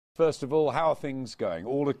first of all, how are things going?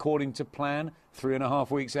 All according to plan?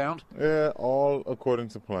 3.5 weeks out? Yeah, all according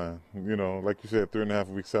to plan. You know, like you said, 3.5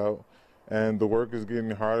 weeks out. And the work is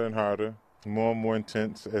getting harder and harder, more and more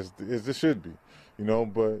intense, as it should be. You know,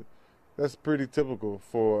 but that's pretty typical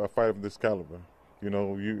for a fight of this caliber. You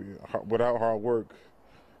know, without hard work,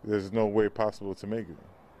 there's no way possible to make it.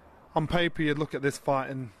 On paper, you'd look at this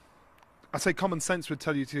fight and I say common sense would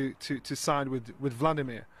tell you to side with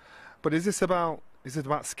Vladimir. But is it about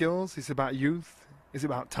skills? Is it about youth? Is it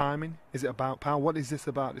about timing? Is it about power? What is this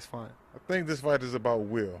about, this fight? I think this fight is about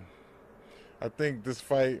will. I think this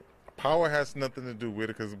fight, power has nothing to do with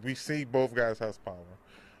it because we see both guys has power.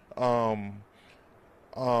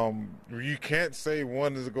 You can't say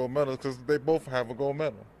one is a gold medal because they both have a gold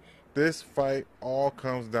medal. This fight all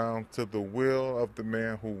comes down to the will of the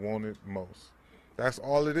man who won it most. That's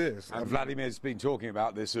all it is. And Vladimir's been talking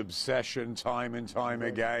about this obsession time and time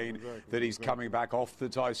again, that he's coming back off the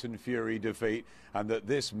Tyson Fury defeat, and that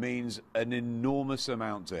this means an enormous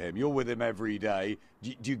amount to him. You're with him every day.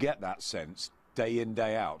 Do you get that sense, day in,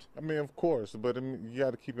 day out? I mean, of course, but you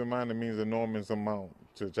got to keep in mind it means an enormous amount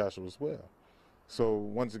to Joshua as well. So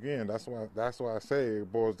once again, that's why I say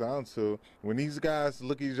it boils down to when these guys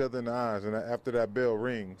look each other in the eyes, and after that bell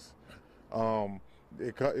rings,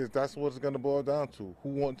 that's what it's going to boil down to. Who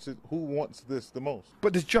wants it? Who wants this the most?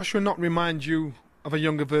 But does Joshua not remind you of a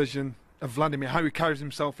younger version of Vladimir? How he carries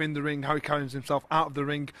himself in the ring, how he carries himself out of the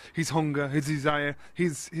ring, his hunger, his desire,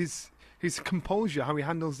 his composure, how he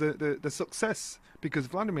handles the success. Because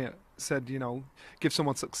Vladimir said, you know, give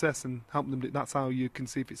someone success and help them. That's how you can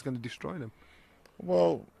see if it's going to destroy them.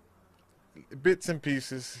 Well, bits and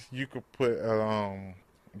pieces, you could put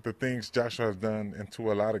the things Joshua has done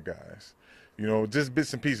into a lot of guys. You know, just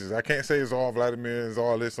bits and pieces. I can't say it's all Vladimir, it's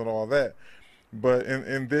all this and all that. But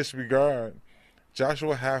in this regard,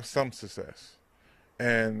 Joshua has some success.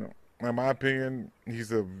 And in my opinion,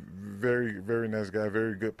 he's a very, very nice guy,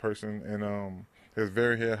 very good person, and has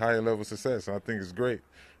very high level success. I think it's great.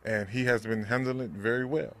 And he has been handling it very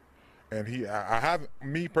well. And I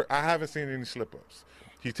haven't seen any slip-ups.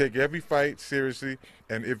 He take every fight seriously,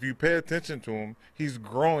 and if you pay attention to him, he's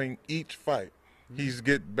growing each fight. He's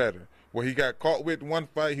getting better. Where he got caught with one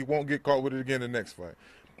fight, he won't get caught with it again the next fight.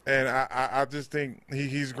 And I just think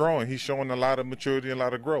he's growing. He's showing a lot of maturity and a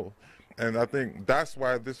lot of growth. And I think that's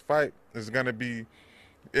why this fight is going to be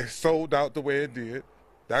sold out the way it did.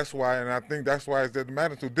 That's why, and I think that's why it's at the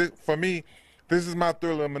magnitude. For me, this is my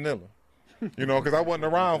Thriller in Manila. You know, because I wasn't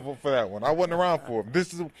around for that one. I wasn't around for it.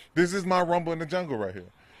 This is my Rumble in the Jungle right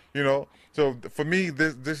here. You know, so for me,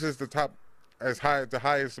 this is the top, the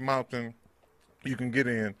highest mountain you can get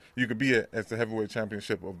in. You could be at as the heavyweight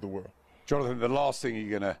championship of the world. Jonathan, the last thing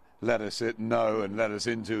you're going to let us know and let us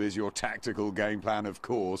into is your tactical game plan, of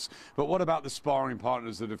course. But what about the sparring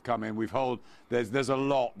partners that have come in? There's a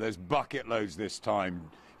lot. There's bucket loads this time.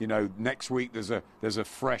 You know, next week there's a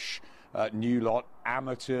fresh new lot,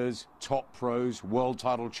 amateurs, top pros, world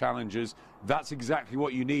title challengers. That's exactly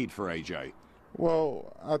what you need for AJ.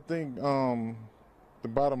 Well, I think the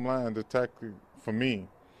bottom line, the tactic for me,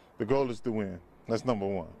 the goal is to win. That's number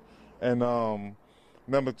one. And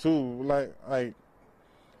number two, like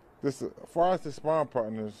this, as far as the sparring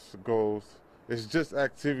partners goes, it's just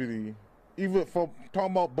activity. Even for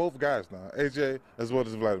talking about both guys now, AJ as well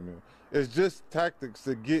as Vladimir, it's just tactics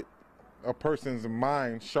to get a person's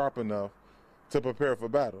mind sharp enough to prepare for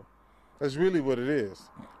battle. That's really what it is.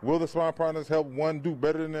 Will the sparring partners help one do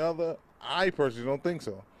better than the other? I personally don't think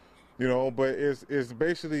so. You know, but it's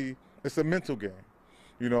basically, it's a mental game.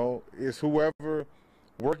 You know, it's whoever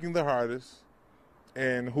working the hardest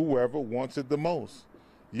and whoever wants it the most.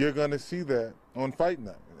 You're going to see that on fight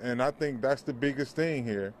night. And I think that's the biggest thing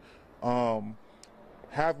here.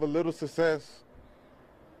 Have a little success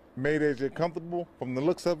made AJ comfortable? From the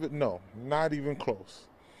looks of it, no, not even close.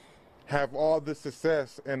 Have all the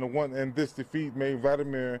success and this defeat made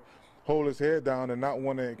Vladimir hold his head down and not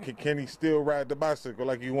want to, can he still ride the bicycle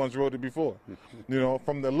like he once rode it before? You know,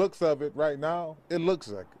 from the looks of it right now, it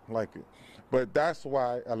looks like it. But that's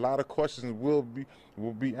why a lot of questions will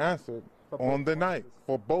be answered on the night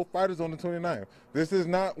for both fighters on the 29th. This is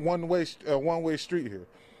not one-way street here.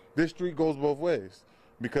 This street goes both ways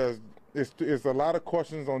because it's a lot of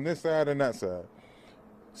questions on this side and that side.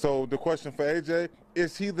 So the question for AJ,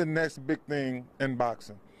 is he the next big thing in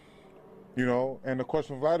boxing? You know, and the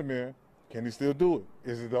question for Vladimir, can he still do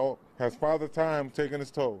it? Has Father Time taken his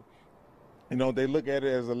toll? You know, they look at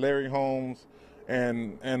it as a Larry Holmes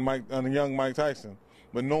and a young Mike Tyson,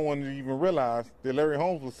 but no one even realized that Larry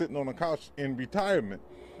Holmes was sitting on the couch in retirement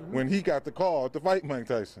when he got the call to fight Mike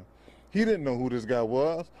Tyson. He didn't know who this guy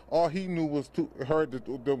was. All he knew was heard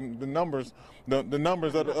the numbers, the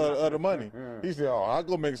numbers of the money. He said, "Oh, I'll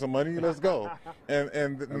go make some money. Let's go."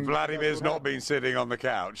 And Vladimir's not been sitting on the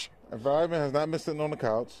couch. Vladimir has not been sitting on the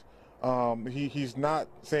couch. He's not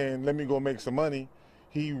saying, "Let me go make some money."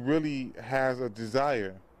 He really has a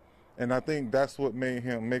desire, and I think that's what makes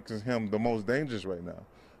him the most dangerous right now,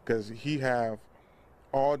 because he have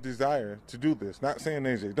all desire to do this. Not saying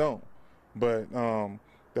AJ don't, but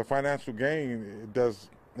the financial gain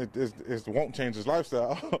it won't change his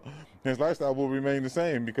lifestyle. His lifestyle will remain the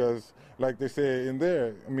same because, like they said in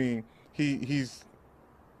there, I mean, he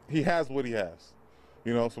has what he has,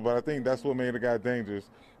 you know. So, but I think that's what made the guy dangerous.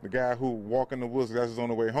 The guy who walk in the woods, that's his on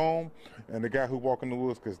the way home, and the guy who walk in the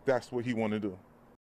woods because that's what he want to do.